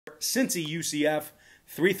Cincy UCF,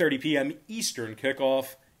 3:30 p.m. Eastern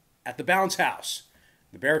kickoff at the Bounce House.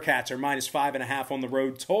 The Bearcats are minus 5.5 on the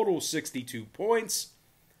road, total 62 points.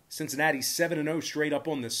 Cincinnati 7-0 straight up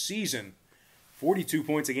on the season. 42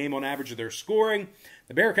 points a game on average of their scoring.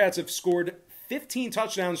 The Bearcats have scored 15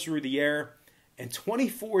 touchdowns through the air and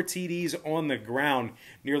 24 TDs on the ground.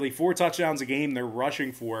 Nearly 4 touchdowns a game they're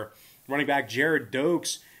rushing for. Running back Jared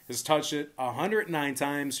Dokes has touched it 109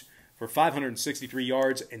 times for 563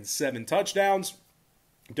 yards and 7 touchdowns.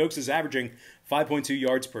 Dokes is averaging 5.2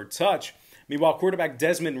 yards per touch. Meanwhile, quarterback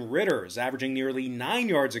Desmond Ridder is averaging nearly 9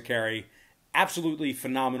 yards a carry. Absolutely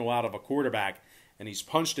phenomenal out of a quarterback. And he's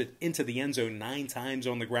punched it into the end zone 9 times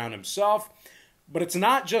on the ground himself. But it's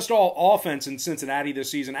not just all offense in Cincinnati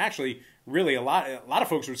this season. Actually, really, a lot of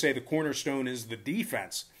folks would say the cornerstone is the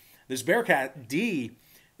defense. This Bearcat D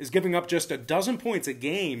is giving up just a dozen points a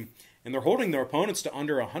game, and they're holding their opponents to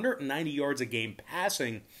under 190 yards a game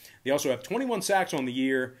passing. They also have 21 sacks on the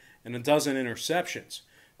year and a dozen interceptions.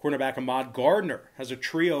 Cornerback Ahmad Gardner has a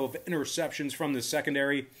trio of interceptions from the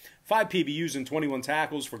secondary, 5 PBUs and 21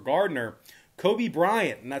 tackles for Gardner. Kobe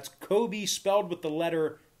Bryant, and that's Kobe spelled with the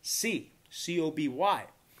letter C, C-O-B-Y.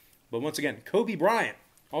 But once again, Kobe Bryant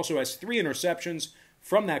also has 3 interceptions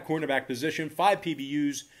from that cornerback position, 5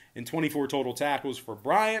 PBUs and 24 total tackles for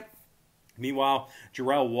Bryant. Meanwhile,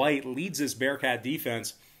 Jarrell White leads this Bearcat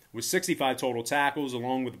defense with 65 total tackles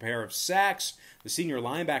along with a pair of sacks. The senior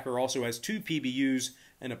linebacker also has 2 PBUs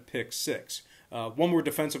and a pick 6. One more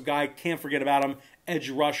defensive guy, can't forget about him,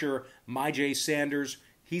 edge rusher Myjai Sanders.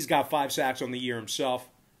 He's got 5 sacks on the year himself.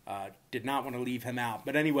 Did not want to leave him out.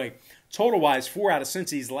 But anyway, total-wise, 4 out of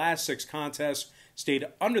Cincy's last 6 contests stayed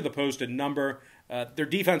under the posted number. Their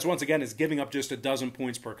defense, once again, is giving up just a dozen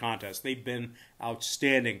points per contest. They've been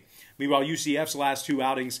outstanding. Meanwhile, UCF's last 2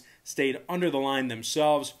 outings stayed under the line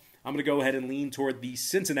themselves. I'm going to go ahead and lean toward the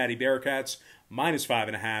Cincinnati Bearcats, minus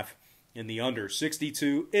 5.5 in the under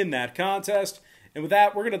 62 in that contest. And with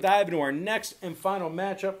that, we're going to dive into our next and final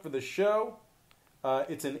matchup for the show.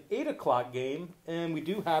 It's an 8 o'clock game, and we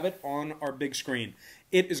do have it on our big screen.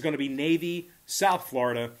 It is going to be Navy, South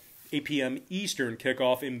Florida, 8 p.m. Eastern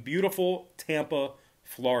kickoff in beautiful Tampa,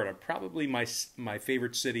 Florida. Probably my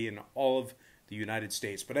favorite city in all of the United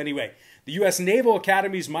States. But anyway, the U.S. Naval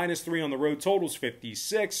Academy's minus 3 on the road, totals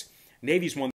 56. Navy's won